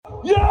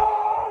Yeah!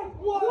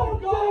 What a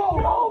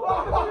goal!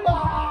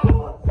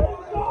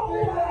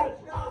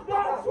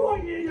 That's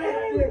what you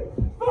do!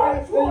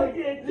 That's what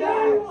you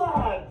do,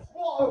 lads!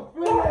 What a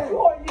That's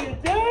what you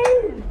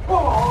do!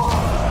 Come on!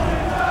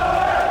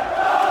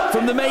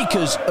 From the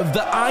makers of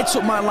the I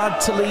Took My Lad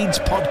to Leeds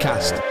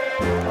podcast.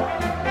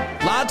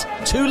 Lad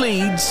to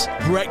Leeds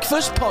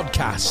Breakfast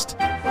Podcast.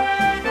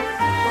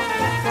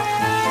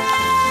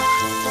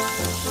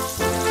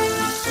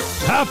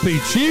 Happy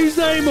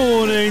Tuesday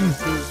morning.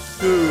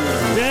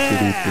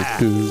 Yeah.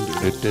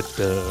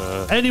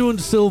 Anyone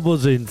still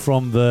buzzing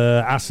from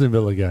the Aston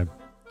Villa game?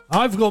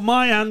 I've got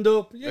my hand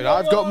up. And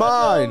I've got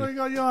mine. You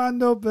got your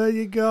hand up. There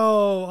you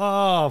go.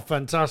 Oh,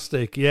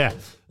 fantastic. Yeah.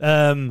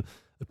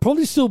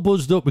 Probably still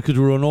buzzed up because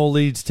we were on All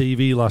Leeds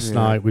TV last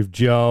night with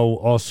Joe,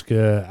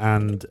 Oscar,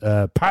 and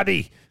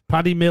Paddy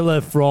Miller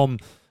from...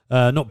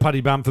 not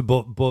Paddy Bamford,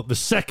 but the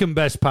second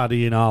best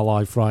Paddy in our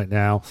life right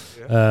now.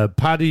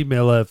 Paddy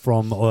Miller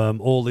from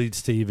All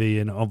Leeds TV,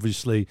 and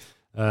obviously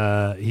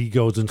he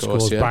goes and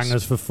scores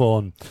bangers for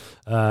fun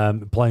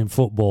playing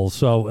football.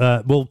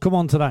 So we'll come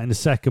on to that in a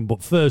second.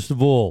 But first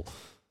of all,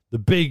 the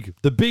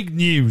big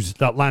news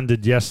that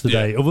landed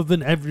yesterday, other than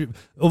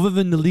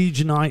the Leeds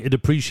United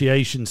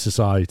Appreciation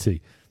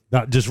Society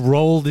that just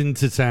rolled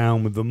into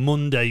town with the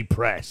Monday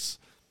press.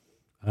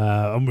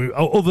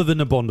 Other than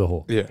the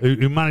Bondahor,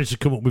 who managed to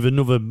come up with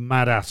another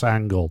mad-ass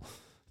angle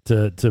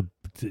to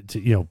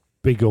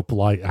big up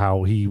like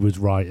how he was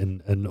right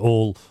and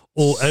all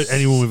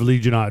anyone with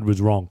Leeds United was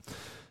wrong.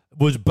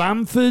 Was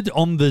Bamford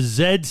on the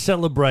Z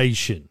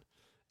celebration?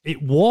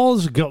 It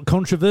got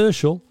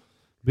controversial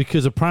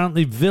because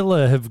apparently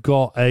Villa have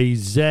got a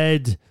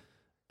Z.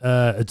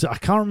 I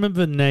can't remember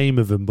the name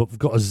of them, but we've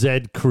got a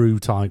Z crew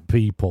type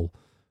people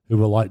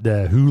who are like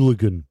their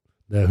hooligan.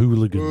 They're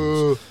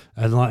hooligans.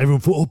 And like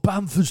everyone thought,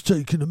 Bamford's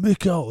taking a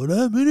mick out of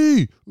them, isn't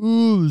he?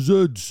 Oh,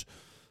 Zeds.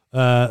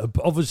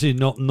 Obviously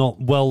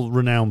not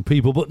well-renowned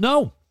people, but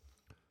no.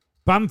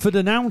 Bamford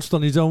announced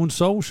on his own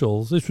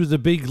socials, this was the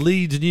big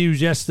Leeds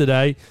news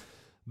yesterday,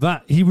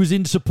 that he was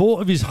in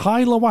support of his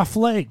Hilo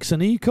Athletics,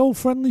 an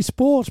eco-friendly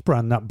sports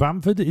brand that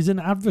Bamford is an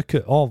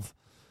advocate of.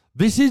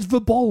 This is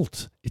the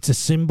Bolt. It's a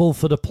symbol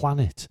for the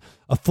planet,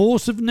 a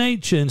force of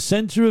nature and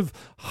centre of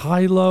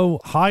high-low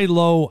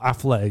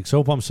athletics.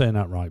 Hope I'm saying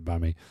that right,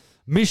 Bammy.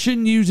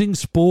 Mission using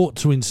sport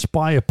to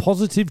inspire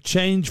positive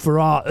change for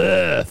our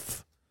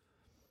Earth.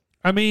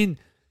 I mean,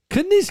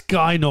 can this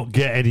guy not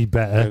get any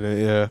better?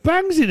 Yeah.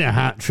 Bangs in a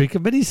hat-trick,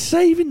 but he's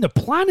saving the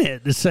planet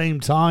at the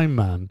same time,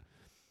 man.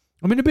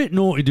 I mean, a bit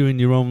naughty doing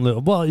your own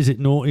little... Well, is it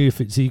naughty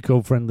if it's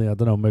eco-friendly? I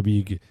don't know.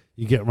 Maybe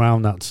you get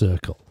around that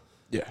circle.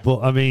 Yeah.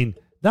 But, I mean...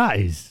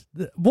 That is...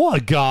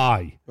 What a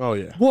guy. Oh,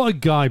 yeah. What a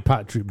guy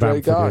Patrick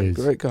Bamford is.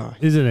 Great guy.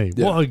 Isn't he?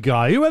 Yeah. What a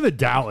guy. Whoever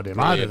doubted him,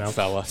 I don't know.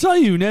 Fella. So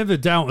you never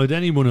doubted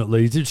anyone at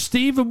Leeds. It's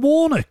Stephen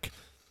Warnock.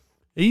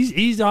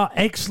 He's our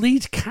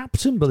ex-Leeds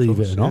captain, believe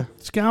it or not.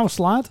 Yeah. Scouse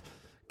lad.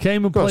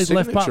 Came and played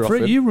left back for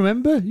it. You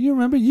remember?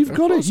 You've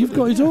got it. You've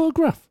got his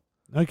autograph.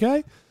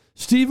 Okay?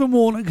 Stephen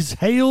Warnock has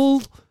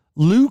hailed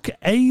Luke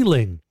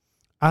Ayling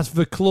as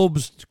the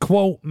club's,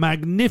 quote,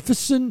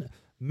 magnificent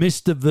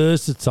Mr.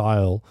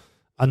 Versatile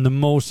and the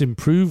most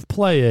improved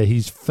player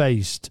he's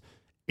faced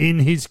in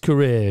his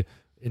career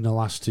in the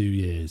last 2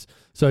 years.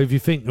 So if you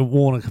think of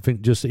Warnock, I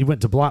think he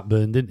went to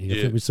Blackburn, didn't he? Yeah.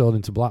 I think we sold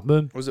him to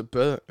Blackburn. Was it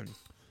Burton?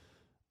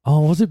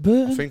 Oh, was it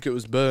Burton? I think it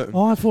was Burton.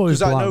 Oh, I thought it was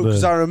Blackburn.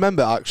 Because I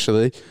remember,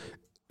 actually,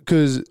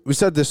 because we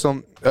said this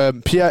on...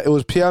 it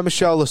was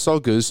Pierre-Michel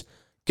Lasogga's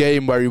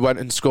game where he went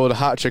and scored a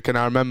hat-trick, and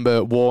I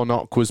remember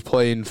Warnock was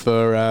playing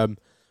for them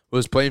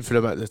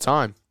at the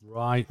time.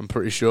 Right. I'm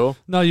pretty sure.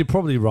 No, you're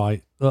probably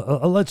right.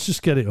 Let's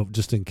just get it up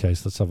just in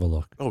case. Let's have a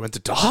look. Oh, went to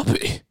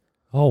Derby.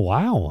 Oh,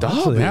 wow. Derby.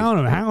 Actually,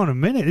 hang on a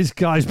minute. This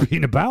guy's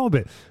been about a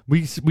bit.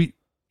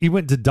 He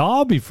went to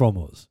Derby from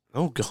us.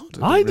 Oh, God.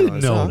 I didn't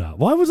know that.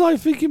 Why was I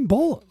thinking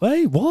Bolton?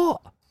 Hey,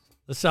 what?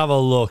 Let's have a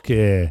look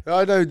here.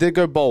 I know, he did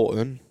go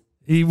Bolton.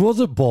 He was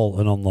at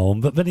Bolton on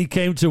loan, but then he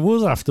came to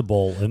us after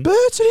Bolton.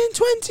 Burton in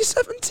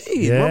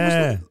 2017?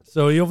 Yeah.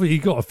 So he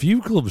got a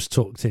few clubs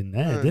tucked in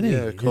there, didn't he?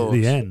 Yeah, of course.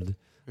 At the end.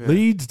 Yeah.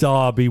 Leeds,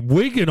 Derby,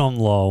 Wigan on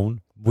loan.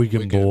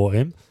 Wigan bought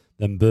him.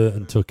 Then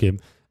Burton took him.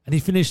 And he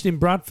finished in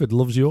Bradford.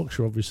 Loves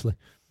Yorkshire, obviously.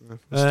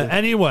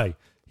 Anyway,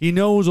 he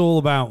knows all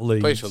about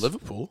Leeds. Plays for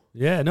Liverpool.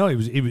 Yeah, no, he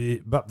was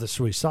back the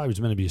Swiss side. He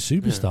was meant to be a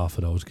superstar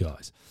for those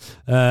guys.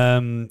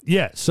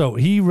 So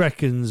he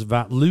reckons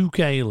that Luke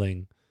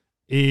Ayling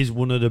is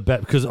one of the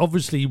best, because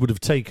obviously he would have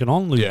taken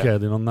on Luke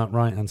Ayling on that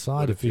right-hand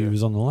side if he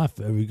was on the left.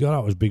 We got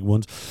out as big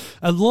ones.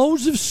 And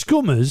loads of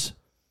scummers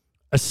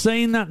are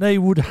saying that they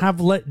would have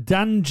let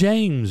Dan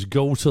James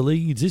go to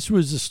Leeds. This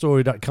was a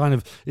story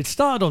that it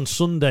started on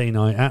Sunday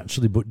night,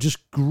 actually, but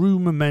just grew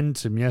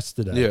momentum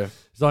yesterday. Yeah.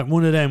 It's like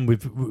one of them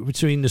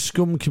between the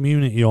scum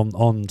community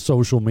on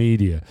social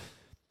media.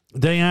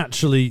 They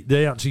actually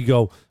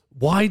go,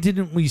 why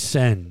didn't we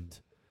send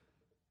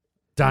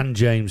Dan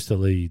James to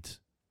Leeds?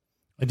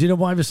 And do you know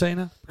why we're saying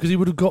that? Because he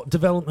would have got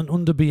development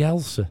under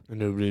Bielsa.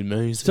 Nobody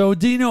knows. So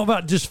do you know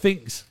that just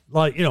thinks,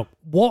 like, you know,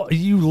 what are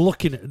you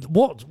looking at?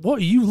 What are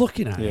you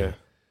looking at? Yeah.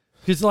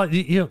 Because, like,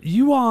 you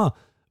know,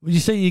 you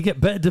say you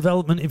get better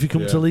development if you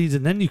come to Leeds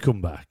and then you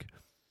come back.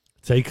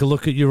 Take a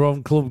look at your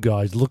own club,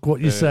 guys. Look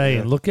what you're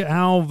saying. Yeah. Look at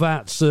how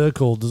that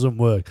circle doesn't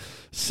work.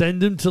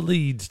 Send them to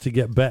Leeds to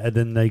get better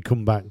than they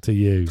come back to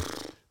you.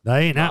 That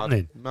ain't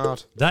happening.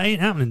 Mad. That ain't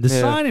happening. The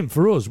signing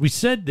for us, we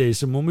said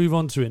this, and we'll move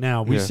on to it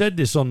now. We said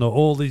this on the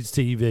All Leeds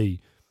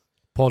TV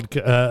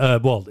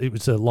podcast. Well, it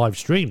was a live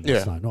stream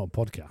last night, not a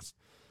podcast.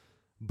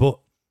 But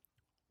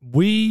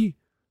we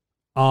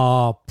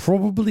are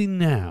probably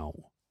now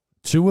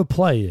to a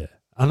player,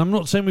 and I'm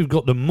not saying we've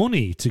got the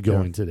money to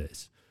go into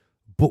this,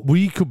 but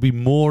we could be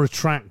more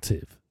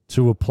attractive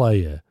to a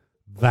player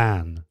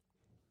than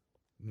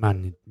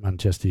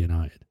Manchester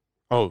United.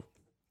 Oh,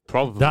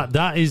 probably.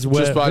 That is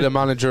where just by the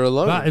manager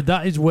alone.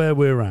 That is where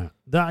we're at.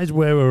 That is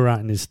where we're at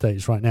in the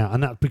States right now,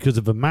 and that's because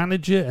of the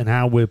manager and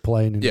how we're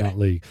playing in that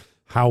league.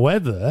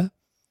 However,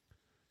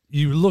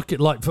 you look at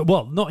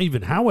not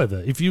even.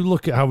 However, if you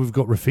look at how we've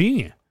got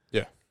Rafinha,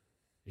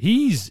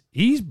 he's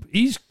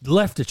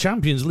left a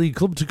Champions League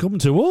club to come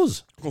to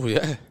us. Oh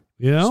yeah,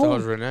 you know.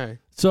 Stars Rene.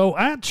 So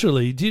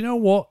actually, do you know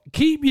what?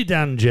 Keep your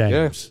Dan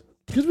James.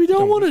 Because we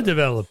don't want to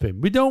develop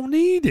him. We don't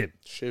need him.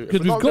 Because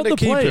we've got the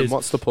players.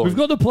 What's the point? We've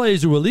got the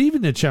players who are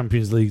leaving the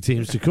Champions League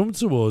teams to come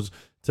to us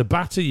to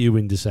batter you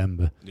in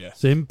December. Yeah.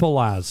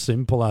 Simple as.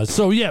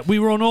 So, we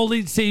were on All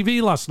Leeds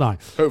TV last night.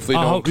 Hopefully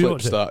no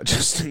clips that,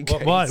 just in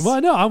case. Why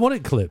not? I want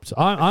it clipped.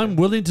 I'm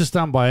willing to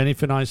stand by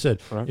anything I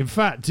said. Right. In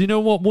fact, do you know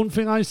what one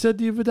thing I said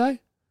the other day?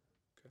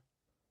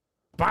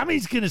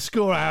 Bammy's going to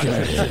score a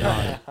hat-trick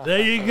tonight.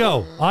 There you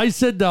go. I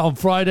said that on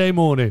Friday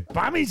morning.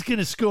 Bammy's going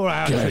to score a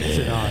hat-trick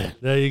tonight.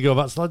 There you go.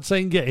 That's Lad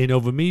saying get in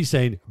over me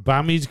saying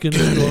Bammy's going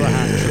to score a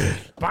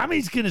hat-trick.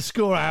 Bammy's going to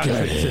score a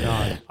hat-trick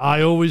tonight.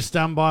 I always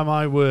stand by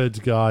my words,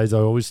 guys. I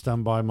always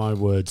stand by my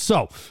words.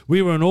 So,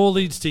 we were on All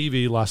Leeds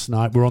TV last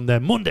night. We're on their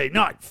Monday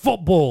Night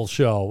Football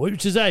show,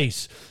 which is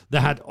ace.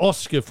 They had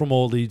Oscar from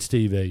All Leeds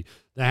TV.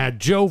 They had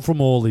Joe from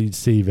All Leeds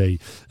TV,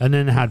 and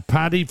then had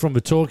Paddy from the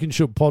Talking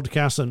Shop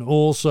podcast, and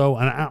also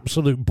an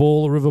absolute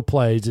baller of a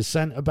player. He's a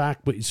centre-back,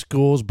 but he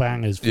scores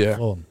bangers for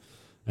fun.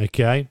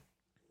 Okay?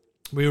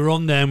 We were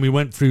on there, and we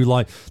went through,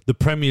 like, the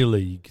Premier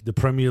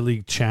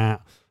League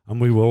chat,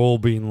 and we were all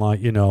being like,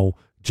 you know,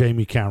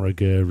 Jamie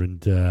Carragher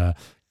and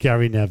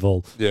Gary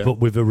Neville, but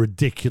with a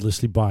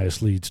ridiculously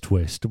biased Leeds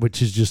twist, which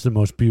is just the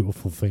most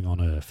beautiful thing on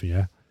earth,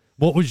 yeah?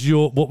 What was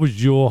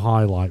your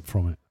highlight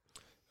from it?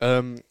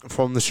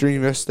 From the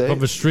stream yesterday. From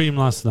the stream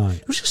last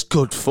night. It was just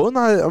good fun.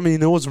 I mean,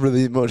 there wasn't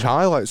really much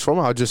highlights from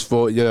it. I just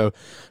thought, you know,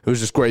 it was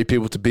just great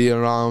people to be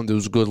around. It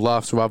was a good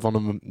laugh to have on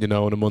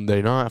a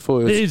Monday night. I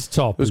thought it is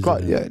top. It was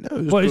quite,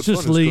 it's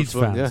just fun. Leeds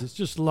fans. Yeah. It's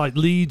just like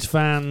Leeds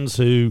fans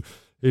who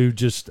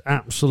just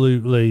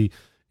absolutely,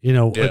 you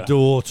know,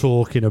 adore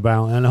talking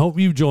about. And I hope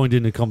you joined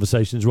in the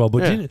conversation as well.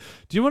 But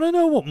do you want to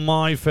know what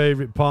my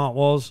favourite part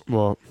was?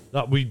 What?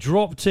 That we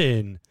dropped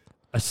in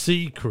a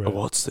secret. Oh,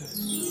 what's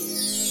this?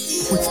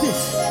 What's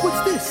this?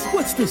 What's this?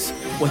 What's this?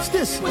 What's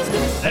this? What's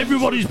this?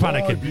 Everybody's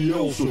panicking.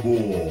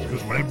 Beelzebul.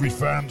 Because when every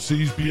fan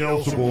sees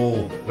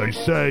Beelzebul, they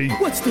say,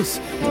 what's this?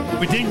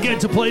 We didn't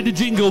get to play the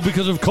jingle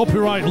because of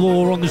copyright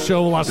law on the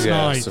show last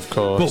night. Yes, of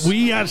course. But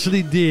we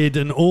actually did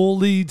an All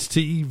Leeds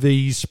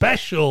TV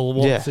special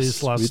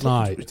this last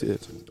night. We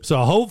did. So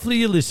hopefully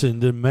you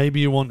listened and maybe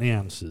you want the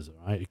answers, all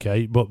right?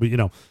 Okay, but you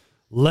know,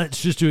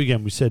 let's just do it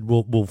again. We said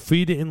we'll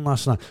feed it in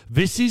last night.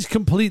 This is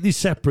completely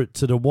separate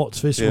to the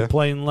What's This we're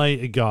playing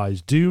later,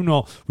 guys.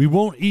 We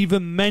won't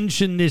even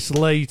mention this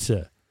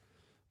later.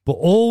 But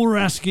all we're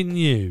asking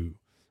you,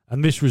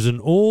 and this was an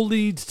All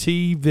Leeds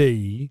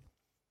TV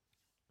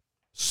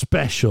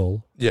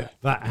special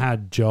that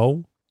had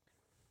Joe,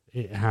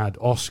 it had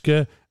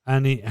Oscar,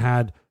 and it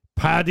had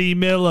Paddy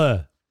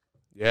Miller.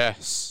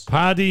 Yes.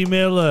 Paddy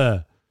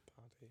Miller.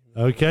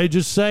 Okay,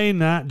 just saying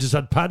that. Just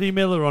had Paddy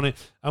Miller on it.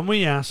 And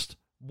we asked,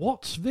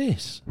 what's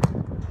this?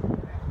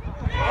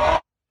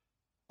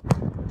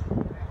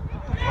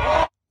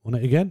 Want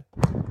it again?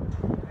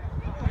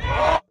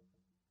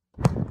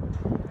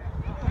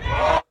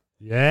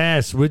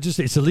 Yes,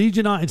 it's a Leeds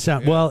United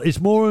sound. Yeah. Well, it's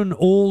more an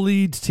All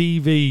Leeds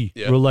TV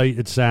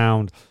related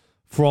sound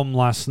from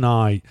last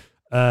night.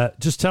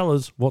 Just tell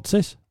us, what's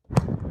this?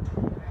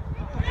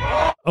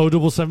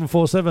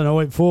 07747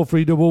 084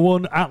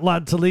 311 at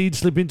Lad to Leeds.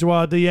 Slip into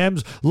our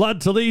DMs.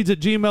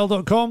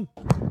 ladtoleeds@gmail.com.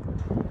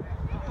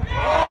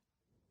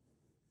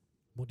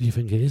 What do you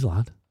think it is,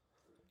 lad?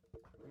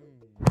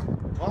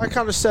 Well, I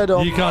kind of said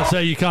you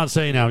can't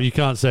say now. You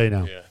can't say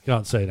now.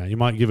 You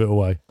might give it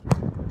away.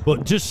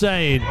 But just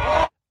saying,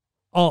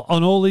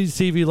 on All Leeds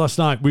TV last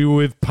night, we were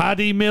with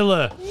Paddy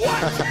Miller.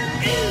 What is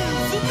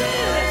this?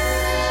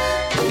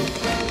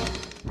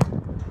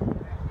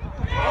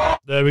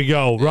 There we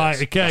go. Yes,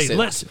 right, okay.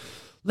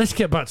 Let's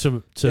get back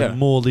to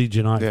more Leeds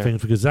United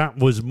things, because that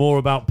was more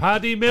about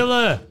Paddy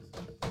Miller.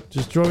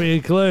 Just throw me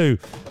a clue.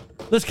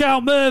 Let's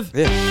count, Merv.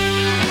 Yeah.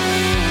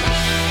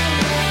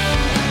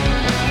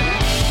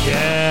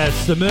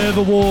 It's the Merv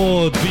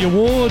Award. The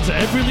awards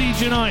every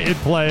Leeds United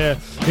player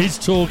is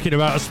talking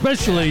about,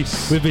 especially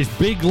with this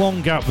big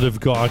long gap that they've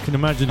got. I can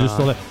imagine just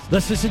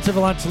let's listen to the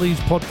Lad to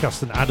Leeds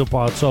podcast and add up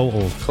our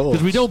totals.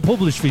 Because we don't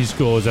publish these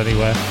scores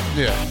anywhere.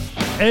 Yeah.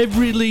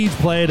 Every Leeds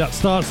player that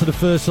starts for the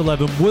first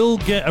 11 will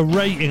get a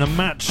rating, a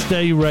match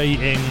day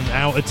rating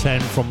out of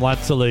 10 from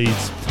Lad to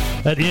Leeds.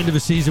 At the end of the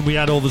season, we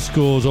add all the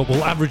scores up.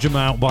 We'll average them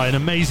out by an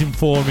amazing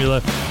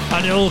formula,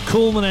 and it'll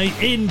culminate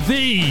in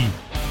the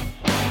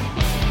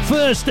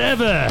first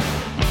ever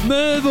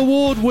Merv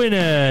Award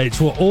winner.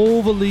 It's what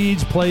all the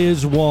Leeds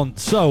players want.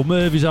 So,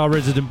 Merv is our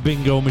resident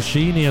bingo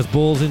machine. He has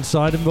balls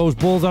inside, and those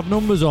balls have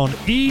numbers on.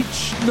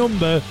 Each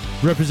number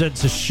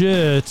represents a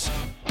shirt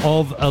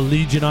of a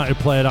Leeds United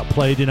player that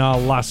played in our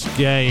last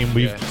game.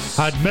 We've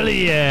had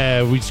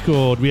Melier, we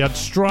scored. We had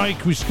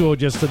Strike, we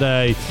scored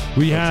yesterday.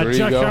 We had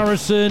Jack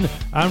Harrison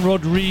and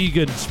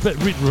Rodrigo.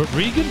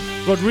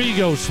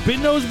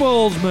 Spin those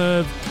balls,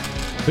 Merv.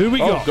 Who we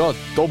got? Oh, God,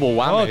 double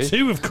whammy. Oh,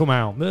 2 have come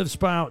out. Merv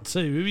spat out 2.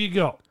 Who you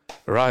got?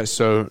 Right,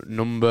 so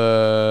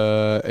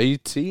number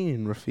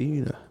 18,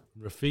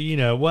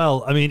 Rafinha.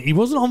 Well, I mean, he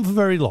wasn't on for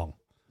very long.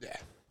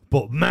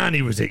 But man,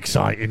 he was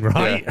exciting,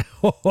 right?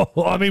 Yeah.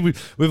 I mean,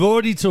 we've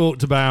already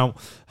talked about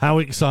how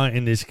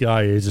exciting this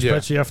guy is,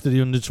 especially after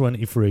the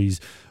under-23s.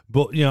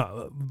 But, you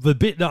know, the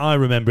bit that I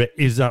remember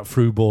is that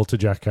through ball to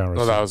Jack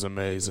Harrison. Oh, that was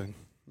amazing.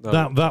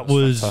 That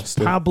was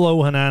fantastic.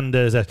 Pablo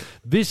Hernandez.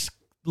 This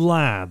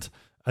lad,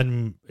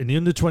 and in the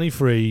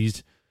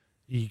under-23s,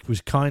 he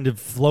was kind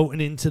of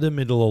floating into the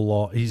middle a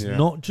lot. He's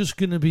not just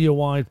going to be a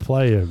wide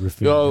player,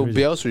 Rafinha.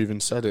 Bielsa even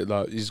said it,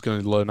 that he's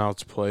going to learn how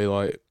to play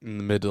like in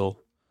the middle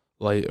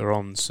later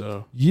on.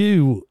 So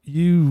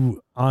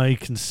I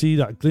can see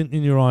that glint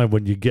in your eye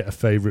when you get a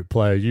favourite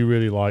player. You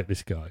really like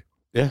this guy.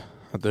 Yeah,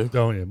 I do.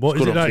 Don't you?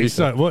 What is it that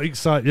exciting? What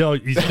exciting? You know,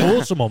 he's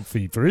awesome on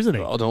FIFA, isn't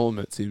he? On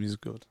Ultimate Team, he's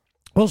good.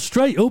 Well,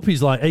 straight up,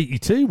 he's like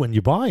 82 when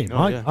you buy him.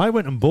 I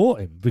went and bought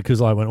him because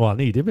I went, well, I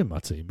need him in my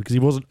team because he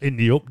wasn't in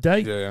the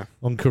update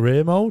on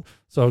career mode.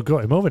 So I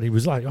got him over and he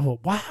was like, oh,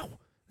 wow,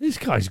 this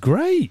guy's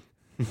great.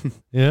 You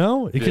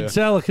know, you can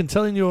tell. I can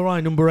tell in your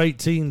eye, number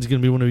 18 is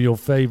going to be one of your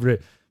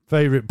favourite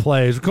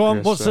players. Come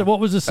on,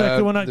 what was the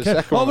second one?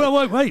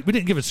 Wait, we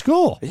didn't give a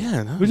score.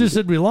 Yeah, no. We just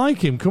said we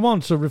like him. Come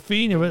on, so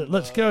Rafinha,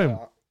 let's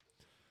go.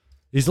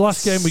 His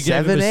last game we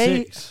gave him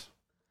a 6.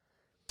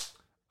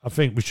 I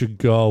think we should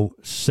go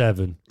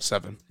 7.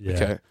 7. Yeah.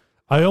 Okay.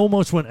 I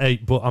almost went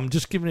 8, but I'm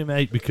just giving him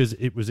 8 because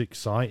it was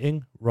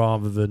exciting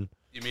rather than.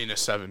 You mean a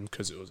 7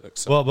 because it was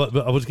exciting? Well,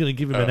 but I was going to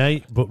give him an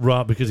 8,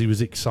 but because he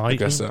was exciting.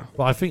 I guess so.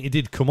 But I think he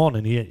did come on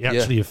and he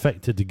actually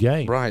affected the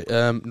game. Right.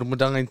 Number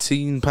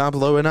 19,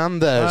 Pablo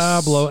Hernandez.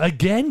 Pablo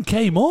again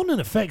came on and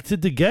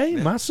affected the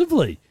game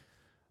massively.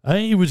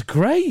 He was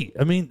great.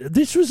 I mean,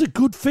 this was a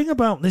good thing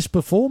about this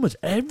performance.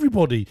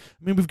 Everybody,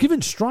 I mean, we've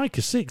given Strike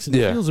a 6 and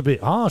it feels a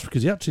bit harsh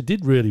because he actually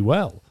did really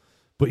well.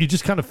 But he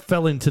just kind of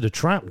fell into the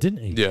trap, didn't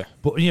he? Yeah.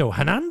 But, you know,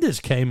 Hernandez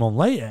came on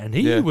later and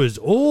he was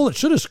all,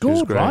 should have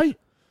scored, right?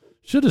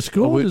 Should have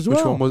scored as well.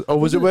 Which one was? Oh,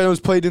 was it when it was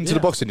played into the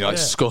box and you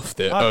scuffed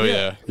it?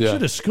 Yeah.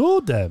 Should have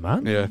scored there,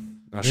 man. Yeah.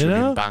 That should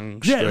have been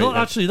banged. Yeah, look,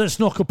 actually, let's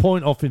knock a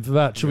point off him for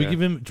that. Should we give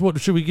him?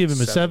 What should we give him?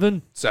 7. A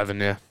 7? 7,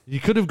 yeah.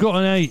 You could have got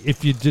an 8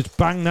 if you just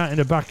banged that in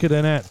the back of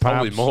the net.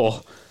 Probably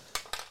more.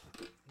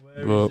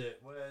 Where is it?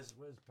 Where's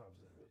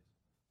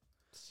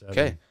Pabs?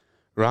 Okay,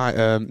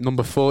 right.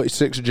 Number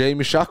 46,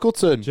 Jamie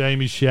Shackleton.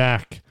 Jamie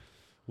Shack.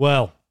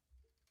 Well,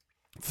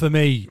 for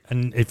me,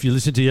 and if you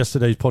listen to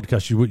yesterday's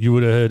podcast, you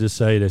would have heard us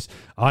say this.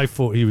 I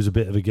thought he was a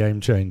bit of a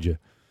game changer,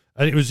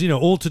 and it was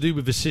all to do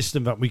with the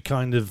system that we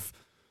kind of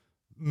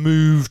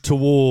moved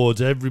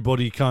towards.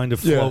 Everybody kind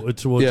of floated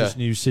towards this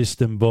new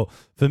system. But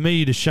for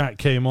me, the Shaq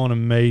came on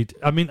and made.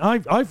 I mean, I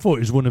thought it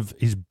was one of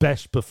his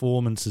best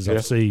performances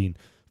I've seen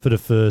for the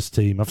first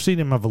team. I've seen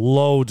him have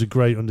loads of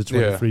great under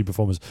 23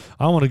 performances.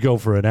 I want to go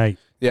for an 8.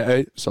 Yeah,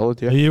 8, solid.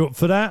 Yeah. Are you up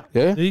for that?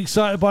 Yeah. Are you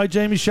excited by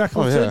Jamie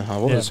Shackleton? Oh, yeah, I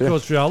was. Of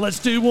course we are. Let's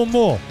do one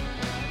more.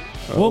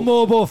 One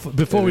more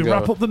before we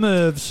wrap up the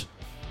Mervs.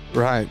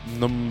 Right,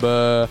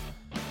 number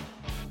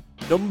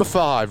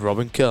 5,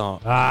 Robin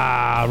Cart.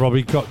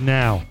 Robin Cart.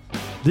 Now,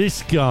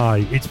 this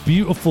guy, it's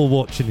beautiful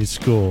watching his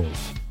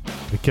scores.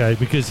 Okay,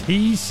 because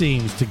he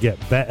seems to get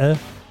better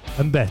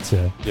and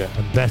better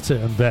and better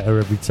and better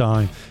every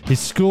time. His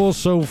scores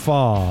so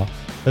far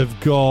have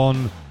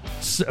gone.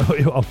 So,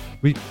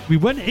 we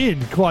went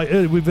in quite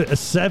early with a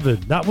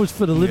 7. That was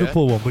for the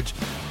Liverpool one, which,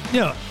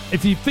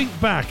 if you think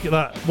back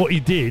at what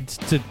he did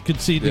to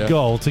concede the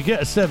goal, to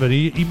get a 7,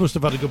 he must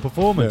have had a good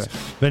performance. Yeah.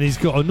 Then he's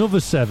got another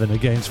 7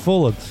 against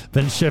Fulham.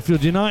 Then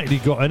Sheffield United, he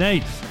got an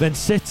 8. Then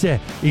City,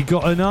 he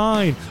got a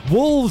 9.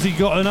 Wolves, he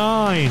got a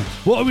 9.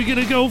 What are we going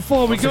to go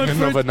for? We're going for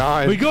another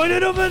 9. We're going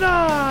another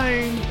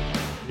 9.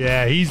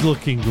 Yeah, he's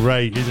looking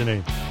great, isn't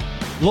he?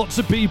 Lots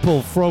of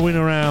people throwing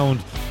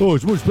around,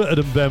 it's much better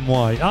than Ben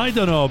White. I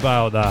don't know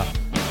about that.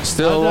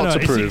 Still lots to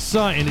prove.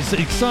 It's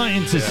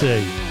exciting to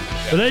see.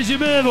 But there's your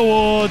Merv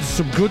Awards.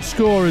 Some good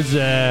scorers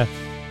there.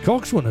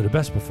 Cox, one of the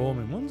best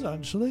performing ones,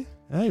 actually.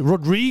 Hey,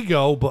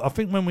 Rodrigo, but I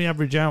think when we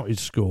average out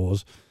his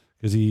scores,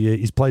 because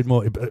he's played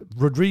more.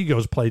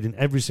 Rodrigo's played in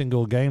every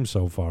single game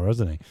so far,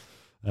 hasn't he?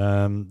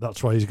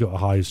 That's why he's got a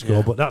higher score.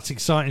 Yeah. But that's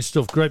exciting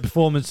stuff. Great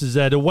performances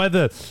there. The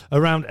weather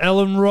around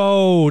Ellen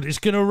Road. It's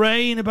going to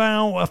rain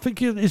I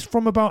think it's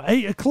from about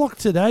 8 o'clock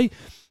today.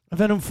 And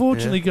then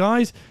unfortunately,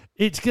 guys,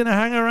 it's going to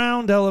hang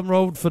around Ellen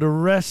Road for the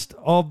rest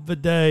of the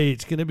day.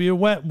 It's going to be a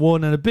wet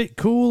one and a bit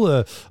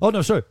cooler. Oh,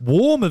 no, sorry.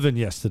 Warmer than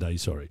yesterday,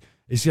 sorry.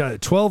 It's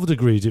 12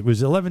 degrees. It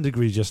was 11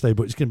 degrees yesterday,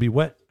 but it's going to be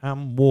wet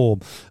and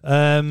warm.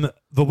 The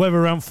weather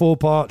around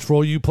Thorpe Arch for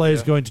all you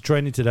players going to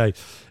training today.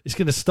 It's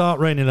going to start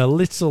raining a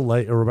little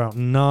later, about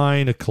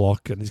 9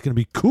 o'clock, and it's going to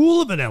be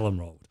cooler than Ellen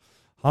Road.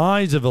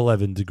 Highs of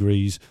 11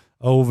 degrees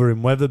over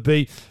in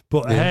Wetherby.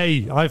 But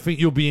hey, I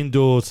think you'll be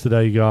indoors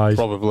today, guys.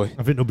 Probably.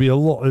 I think there'll be a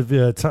lot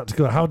of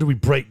tactical. How do we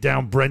break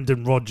down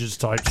Brendan Rodgers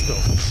type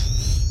stuff?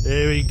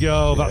 Here we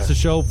go. That's the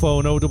show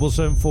phone.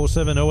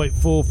 07747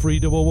 084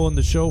 311.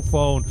 The show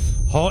phone.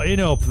 Hotting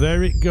up.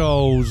 There it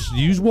goes.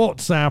 Use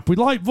WhatsApp. We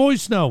like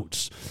voice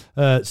notes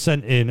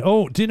sent in.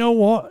 Oh, do you know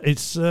what?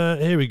 It's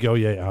here we go.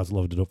 Yeah, it has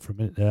loaded up for a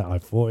minute there. I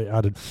thought it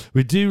hadn't.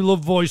 We do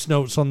love voice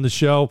notes on the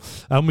show.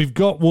 And we've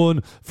got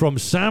one from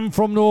Sam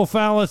from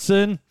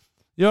Northallerton.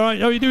 You all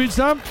right? How are you doing,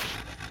 Sam?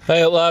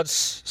 Hey up,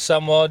 lads.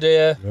 Sam Ward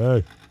here.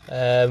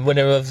 Hey.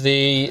 Winner of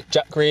the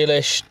Jack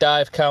Grealish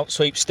dive count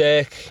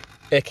sweepstake.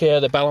 aka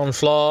the Ballon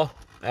Floor.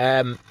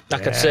 I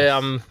can say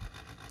I'm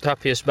the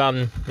happiest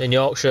man in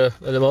Yorkshire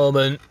at the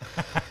moment.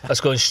 That's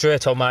going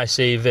straight on my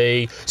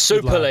CV.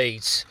 Super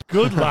Leeds.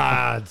 Good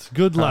lad.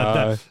 Good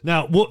lad.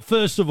 Now,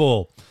 first of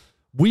all,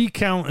 we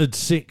counted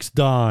 6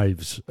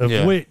 dives,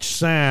 of which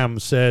Sam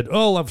said,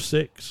 I'll have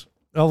 6.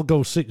 I'll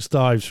go 6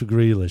 dives for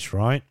Grealish,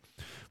 right?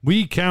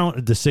 We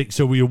counted the 6,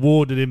 so we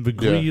awarded him the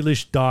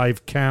Grealish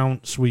dive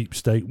count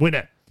sweepstake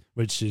winner,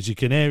 which, as you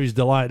can hear, he's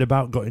delighted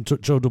about. Got in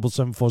touch,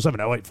 07747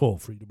 084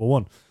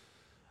 311.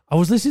 I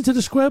was listening to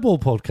the Square Ball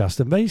podcast,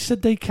 and they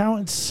said they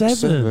counted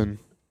 7.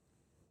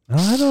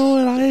 I don't know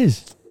what that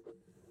is.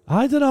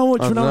 I don't know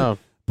which one.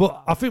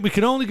 But I think we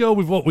can only go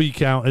with what we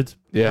counted.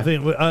 Yeah. I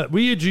think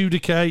we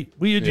adjudicate.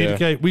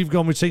 Yeah. We've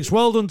gone with 6.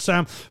 Well done,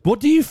 Sam.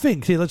 What do you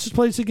think? Here, let's just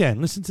play this again.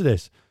 Listen to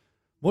this.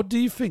 What do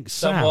you think,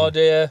 Sam? Sam Ward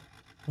here.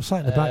 What's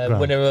that in the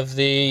background? Winner of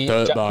the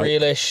Jack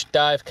Grealish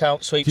dive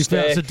count sweepstake. Do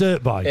you think that's a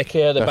dirt bike?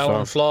 aka the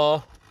Ballon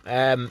Floor.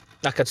 I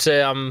could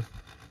say I'm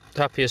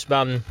the happiest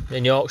man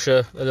in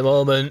Yorkshire at the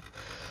moment.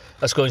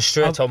 That's going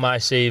straight on my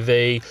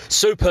CV.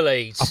 Super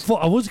Leeds. I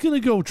thought I was going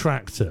to go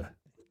tractor,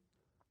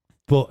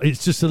 but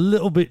it's just a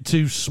little bit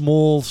too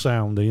small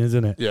sounding,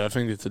 isn't it? Yeah, I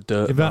think it's a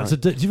dirt bike.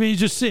 Do you think he's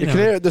just sitting there? You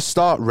can hear it at the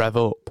start rev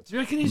up. Do you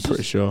reckon he's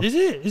pretty sure. Is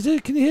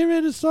it? Can you hear it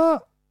at the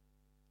start?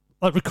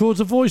 Like records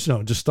a voice note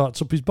and just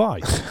starts up his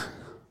bike.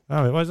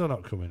 Oh, why is that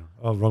not coming?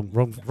 Oh,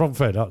 wrong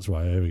fed. That's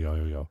why. Here we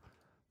go.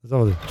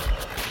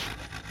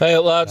 Hey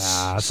up, lads.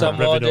 Sam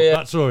Ward here.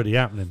 That's already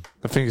happening.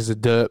 I think it's a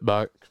dirt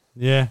bike.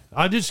 Yeah,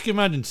 I just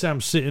imagine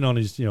Sam sitting on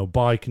his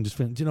bike and just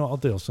thinking, do you know what I'll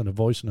do? I'll send a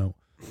voice note.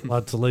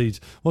 Lad to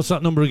Leeds. What's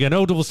that number again?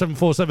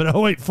 07747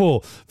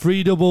 084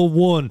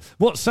 311.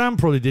 What Sam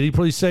probably did, he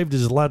probably saved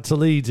his Lad to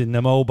Leeds in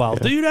the mobile.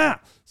 Yeah. Do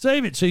that.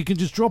 Save it so you can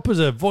just drop us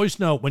a voice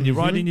note when you're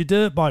riding your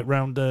dirt bike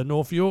round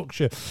North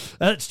Yorkshire.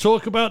 Let's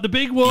talk about the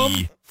big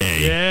one.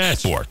 EA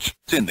Sports.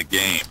 It's in the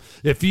game.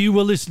 If you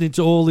were listening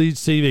to All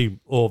Leeds TV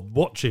or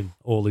watching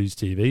All Leeds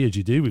TV, as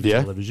you do with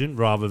television,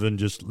 rather than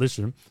just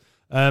listen,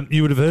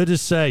 you would have heard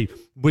us say,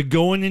 we're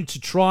going into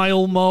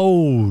trial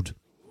mode.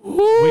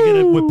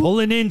 We're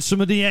pulling in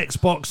some of the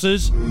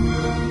Xboxers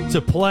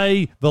to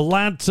play the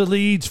Lad to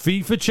Leeds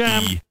FIFA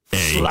Champ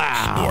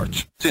Slam.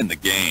 Sports. It's in the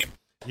game.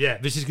 Yeah,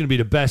 this is going to be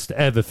the best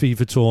ever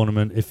FIFA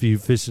tournament. If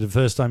this is the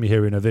first time you're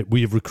hearing of it,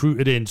 we have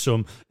recruited in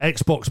some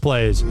Xbox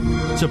players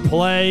to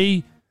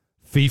play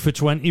FIFA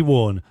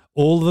 21.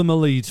 All of them are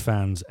Leeds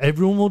fans.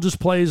 Everyone will just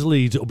play as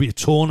Leeds. It'll be a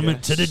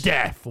tournament to the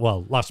death.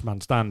 Well, last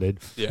man standing.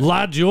 Yeah.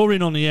 Lad, you're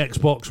in on the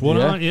Xbox One,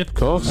 aren't you? Of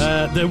course.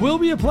 There will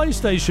be a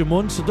PlayStation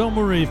one, so don't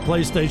worry if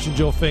PlayStation's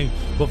your thing.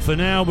 But for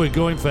now, we're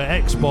going for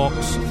Xbox.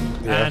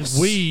 Yes.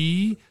 And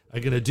we are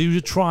going to do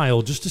the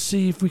trial just to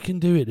see if we can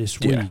do it this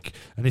week.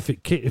 And if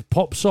it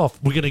pops off,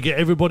 we're going to get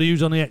everybody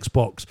who's on the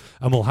Xbox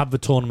and we'll have the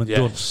tournament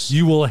done.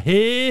 You will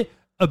hear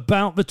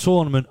about the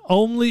tournament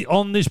only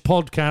on this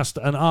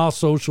podcast and our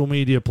social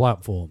media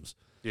platforms.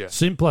 Yeah.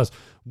 Simple as.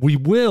 We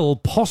will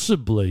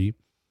possibly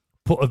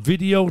put a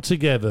video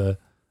together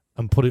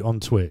and put it on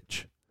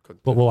Twitch.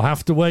 But we'll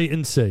have to wait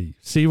and see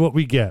what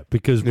we get,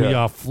 because we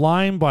are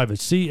flying by the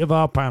seat of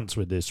our pants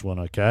with this one,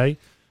 okay?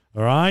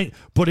 All right?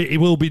 But it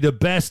will be the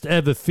best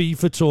ever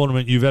FIFA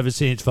tournament you've ever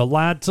seen. It's for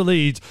Lad to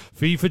Leeds,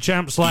 FIFA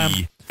Champ Slam.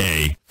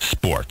 EA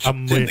Sports.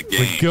 And we're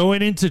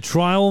going into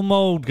trial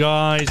mode,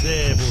 guys.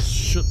 There, we'll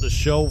shut the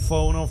show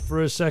phone off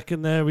for a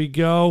second. There we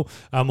go.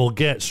 And we'll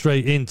get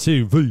straight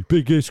into the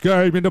biggest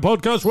game in the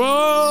podcast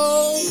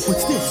world.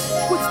 What's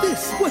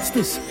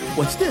this?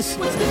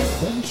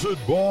 Sponsored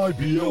by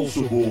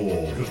Beelzebub.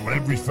 Because when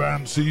every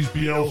fan sees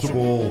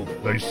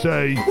Beelzebub, they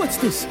say, what's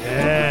this?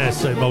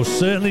 Yes, they most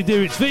certainly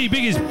do. It's the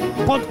biggest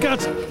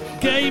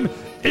podcast game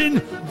in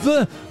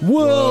the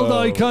world.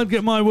 I can't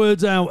get my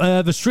words out.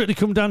 The Strictly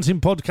Come Dancing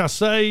podcast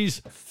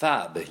says...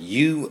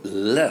 Fabulous.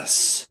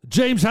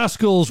 James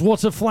Haskell's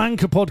What a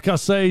Flanker podcast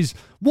says,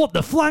 what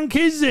the flank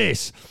is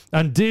this?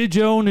 And Dear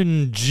Joan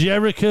and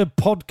Jericha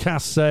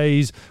podcast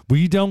says,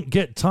 we don't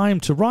get time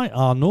to write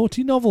our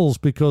naughty novels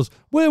because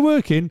we're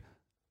working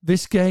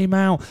this game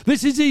out.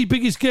 This is the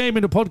biggest game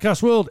in the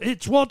podcast world.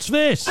 It's What's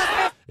This?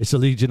 It's a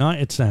Leeds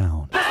United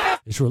sound.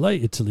 It's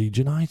related to Leeds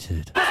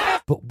United.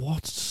 But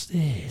what's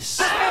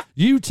this?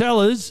 You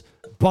tell us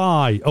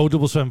by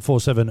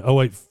 07747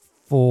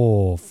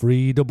 084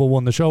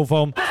 311, the show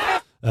phone.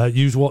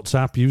 Use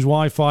WhatsApp, use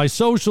Wi-Fi,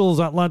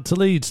 socials at Lad to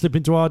Leeds, slip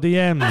into our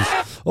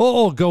DMs,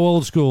 or go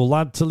old school,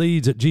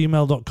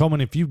 ladtoleeds@gmail.com.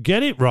 And if you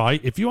get it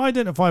right, if you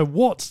identify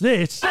what's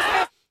this,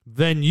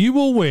 then you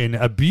will win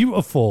a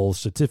beautiful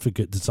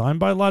certificate designed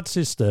by Lad's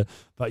sister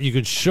that you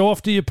can show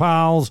off to your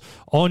pals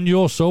on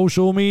your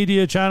social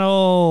media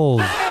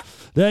channels.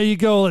 There you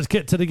go. Let's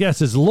get to the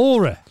guesses.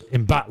 Laura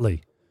in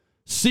Batley,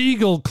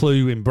 Seagull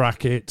Clue in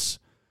brackets,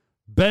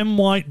 Ben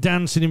White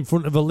dancing in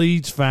front of the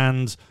Leeds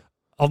fans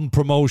on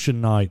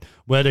promotion night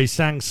where they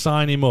sang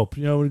Sign Him Up.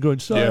 You know, we're going,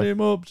 sign him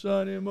up,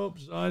 sign him up,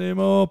 sign him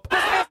up.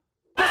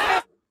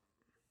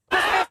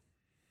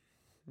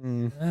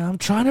 I'm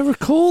trying to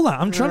recall that.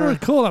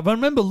 But I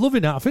remember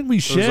loving that. I think we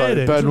shared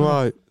it. Ben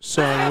White,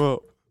 sign him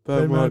up.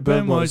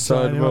 Ben White,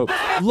 sign him up.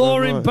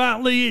 Lauren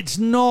Batley, it's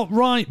not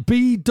right.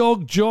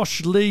 B-Dog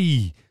Josh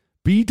Lee.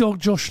 B-Dog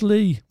Josh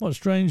Lee. What a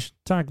strange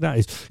tag that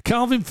is.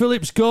 Calvin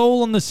Phillips'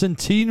 goal on the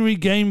centenary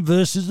game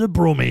versus the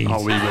Brummies.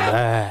 Oh, we were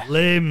there.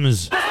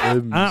 Limbs.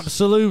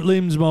 Absolute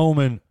limbs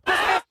moment.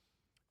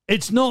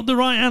 It's not the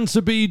right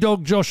answer,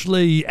 B-Dog Josh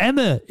Lee.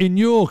 Emma in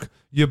York.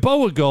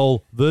 Yeboah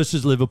goal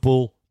versus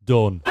Liverpool.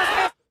 Done.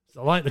 I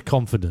like the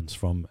confidence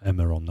from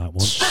Emma on that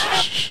one.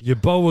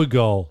 Yeboah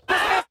goal.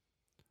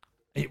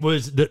 It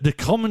was the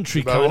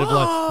commentary kind of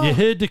like, you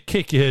heard the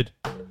kick, you heard,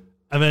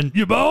 and then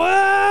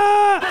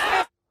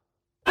Yeboah!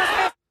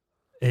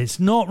 It's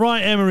not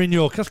right, Emma in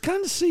York. I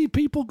can see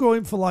people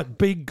going for like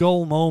big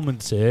goal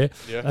moments here.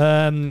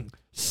 Yeah.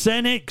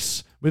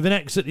 Senex with an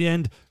X at the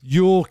end.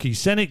 Yorkie.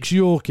 Senex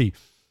Yorkie.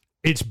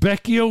 It's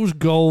Becchio's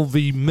goal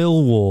v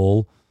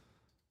Millwall.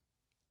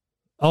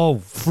 Oh,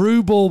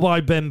 through ball by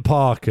Ben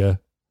Parker.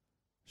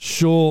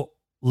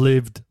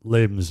 Short-lived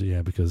limbs.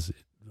 Yeah, because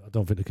I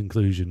don't think the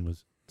conclusion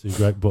was too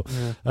great. But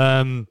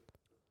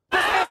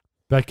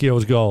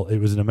Becchio's goal. It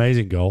was an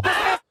amazing goal.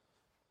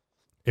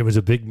 It was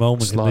a big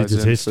moment in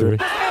Leeds' history.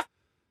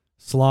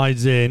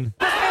 Slides in.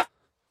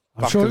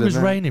 I'm sure it was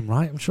raining,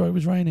 right? I'm sure it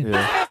was raining.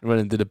 Yeah. Went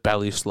and did a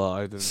belly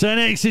slide.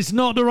 Senex, it's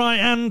not the right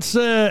answer.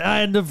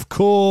 And of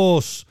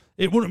course,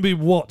 it wouldn't be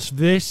What's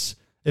This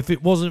if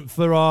it wasn't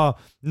for our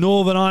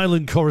Northern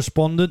Ireland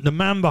correspondent, the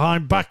man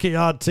behind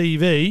Backyard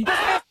TV,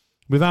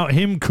 without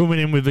him coming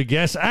in with a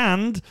guess.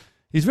 And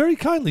he's very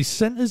kindly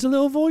sent us a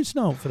little voice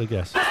note for the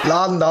guest.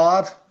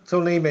 Landlord, it's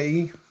only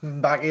me,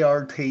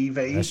 Backyard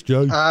TV. That's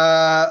Joe.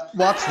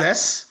 What's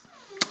this?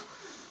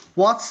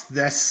 What's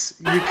this?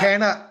 You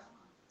kind of...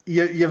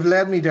 You've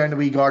led me down the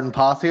wee garden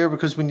path here,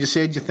 because when you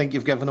said you think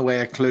you've given away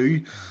a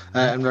clue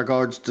in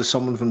regards to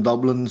someone from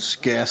Dublin's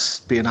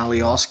guest being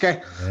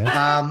Alioski,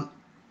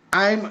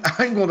 I'm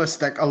going to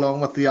stick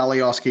along with the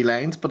Alioski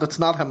lines, but it's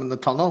not him in the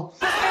tunnel.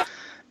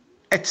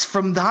 It's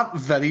from that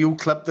video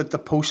clip that they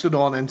posted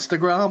on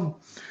Instagram,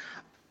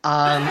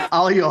 and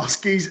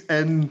Alioski's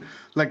in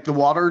like the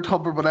water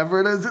tub or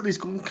whatever it is, and he's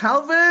going,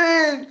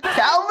 Calvin!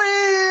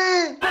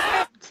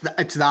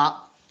 It's that.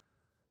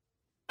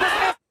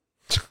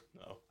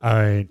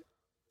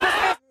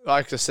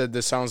 Like I said,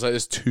 this sounds like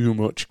there's too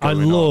much going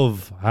on. I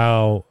love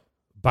how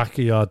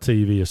Backyard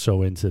TV are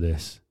so into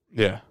this.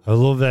 Yeah. I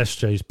love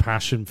SJ's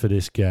passion for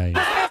this game.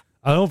 I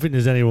don't think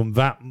there's anyone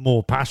that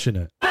more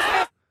passionate.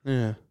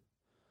 Yeah.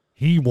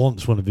 He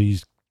wants one of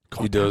these.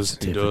 He does.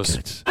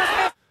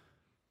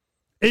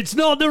 It's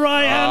not the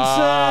right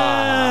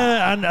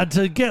answer. And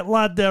to get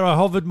Lad there, I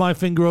hovered my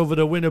finger over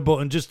the winner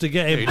button just to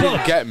get him. You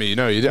didn't get me.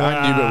 No, you didn't.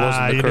 I knew it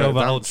wasn't the correct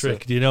answer.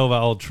 Do you know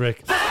that old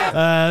trick?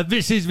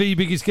 This is the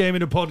biggest game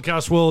in the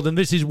podcast world, and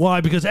this is why,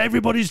 because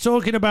everybody's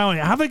talking about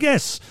it. Have a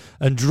guess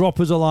and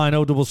drop us a line,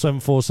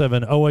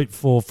 07747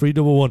 084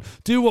 311.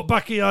 Do what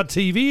Backyard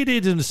TV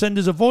did and send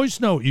us a voice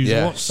note. Use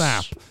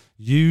WhatsApp.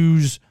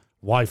 Use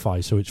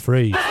Wi-Fi, so it's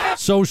free.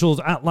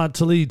 Socials at Lad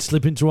to Leeds.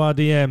 Slip into our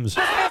DMs.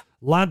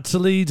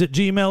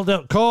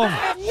 ladtoleeds@gmail.com.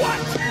 What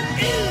is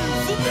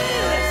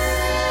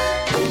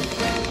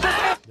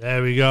this?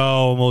 There we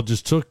go, and we'll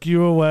just tuck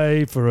you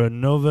away for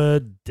another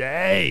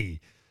day.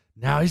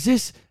 Now, is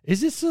this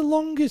the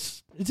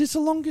longest? Is this the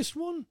longest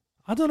one?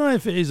 I don't know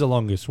if it is the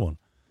longest one.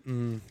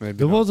 Maybe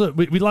there was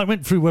we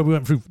went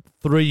through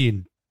 3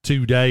 in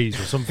 2 days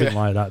or something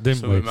like that,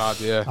 didn't we? Something mad,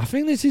 yeah. I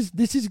think this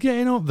is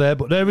getting up there,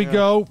 but there we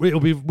go. It'll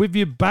be with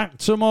you back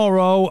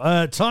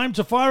tomorrow. Time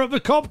to fire up the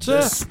copter.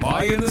 The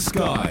Spy in the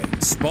Sky,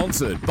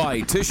 sponsored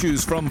by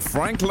Tissues from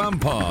Frank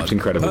Lampard. It's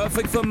incredible.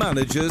 Perfect for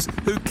managers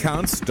who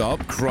can't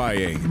stop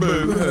crying.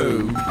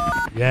 Boo-hoo.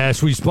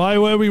 Yes, we spy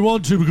where we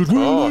want to because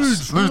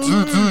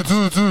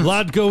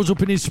Lad goes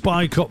up in his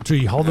spy copter.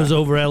 He hovers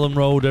over Ellen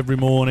Road every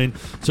morning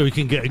so he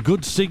can get a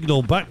good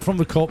signal back from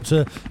the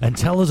copter and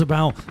tell us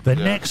about the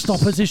next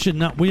opposition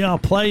that we are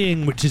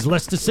playing, which is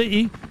Leicester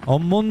City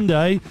on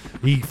Monday.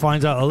 He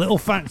finds out a little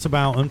fact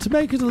about them to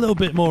make us a little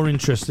bit more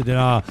interested in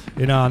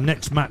our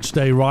next match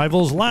day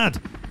rivals.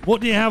 Lad,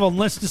 what do you have on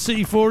Leicester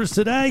City for us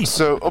today?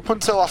 So up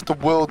until after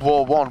World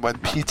War I, when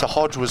Peter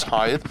Hodge was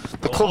hired,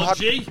 the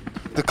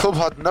club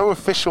had no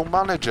official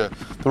manager.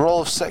 The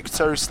role of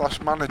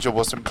secretary/manager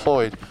was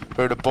employed,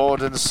 where the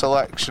board and the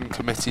selection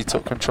committee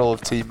took control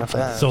of team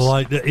affairs. So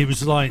it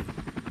was like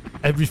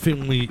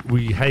everything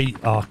we hate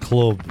our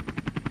club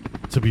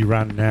to be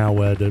ran now,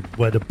 where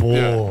the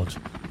board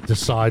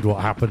decide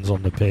what happens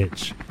on the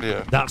pitch.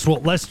 Yeah. That's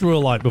what Leicester were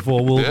like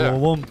before World War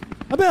One.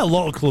 I bet a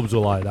lot of clubs were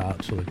like that,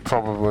 actually.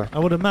 Probably. I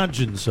would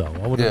imagine so.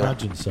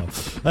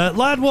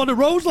 Lad, what are the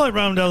roads like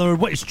round Ellen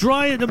Road? Well, it's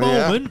dry at the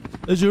moment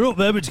as you're up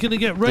there, but it's going to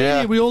get rainy.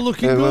 Yeah, Are we all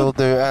looking good? It will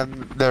do,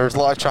 and there's a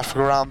lot of traffic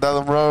around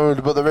Ellen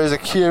Road, but there is a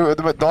queue at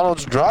the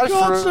McDonald's drive-thru.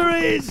 Of course there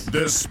is.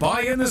 The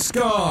Spy in the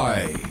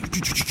Sky.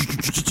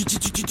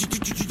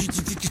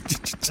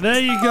 There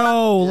you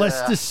go,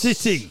 Leicester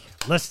City.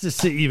 Leicester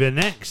City, the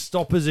next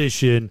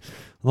opposition.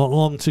 Not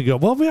long to go.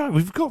 Well,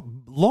 we've got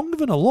longer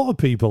than a lot of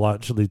people,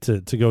 actually,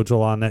 to go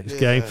to our next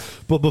game.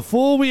 But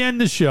before we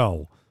end the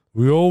show,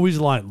 we always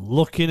like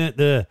looking at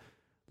the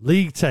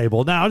league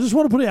table. Now, I just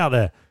want to put it out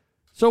there.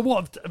 So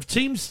what, have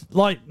teams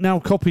like now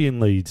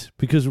copying Leeds?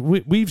 Because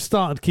we've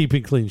started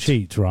keeping clean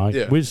sheets, right?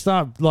 Yeah.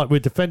 We're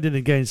defending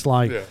against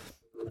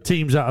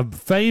teams that are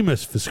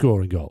famous for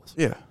scoring goals.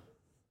 Yeah.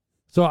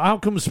 So how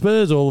come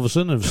Spurs all of a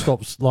sudden have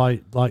stopped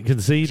like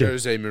conceding?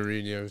 Jose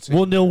Mourinho team.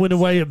 1-0 win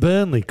away at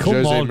Burnley. Come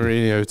Jose on.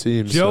 Mourinho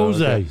team.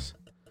 Jose.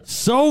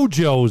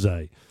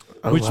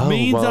 Which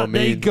means that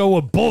they go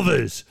above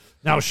us.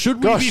 Now,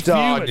 should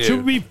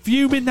we be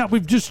fuming that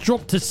we've just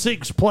dropped to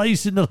 6th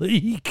place in the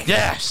league?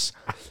 Yes.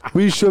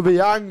 We should be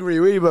angry.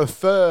 We were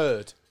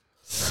 3rd.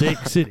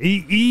 6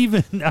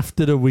 even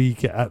after the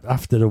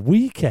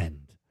weekend.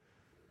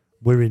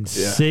 We're in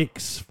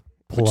 6th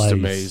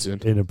place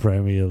in the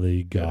Premier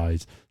League,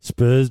 guys.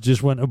 Spurs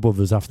just went above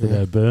us after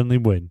their Burnley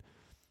win.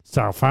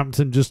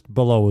 Southampton just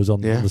below us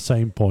on the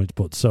same points,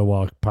 but so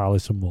are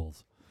Palace and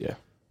Wolves. Yeah.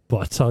 But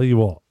I tell you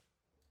what,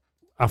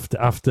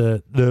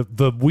 after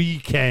the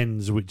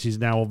weekends, which is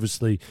now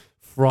obviously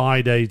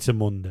Friday to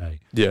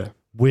Monday,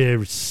 we're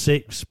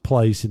 6th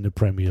place in the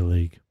Premier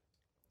League.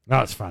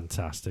 That's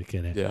fantastic,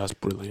 isn't it? Yeah, that's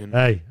brilliant.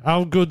 Hey,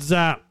 how good's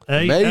that?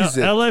 Hey,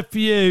 amazing.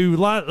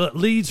 LFU,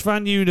 Leeds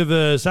Fan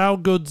Universe, how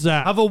good's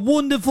that? Have a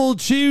wonderful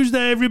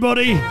Tuesday,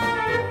 everybody.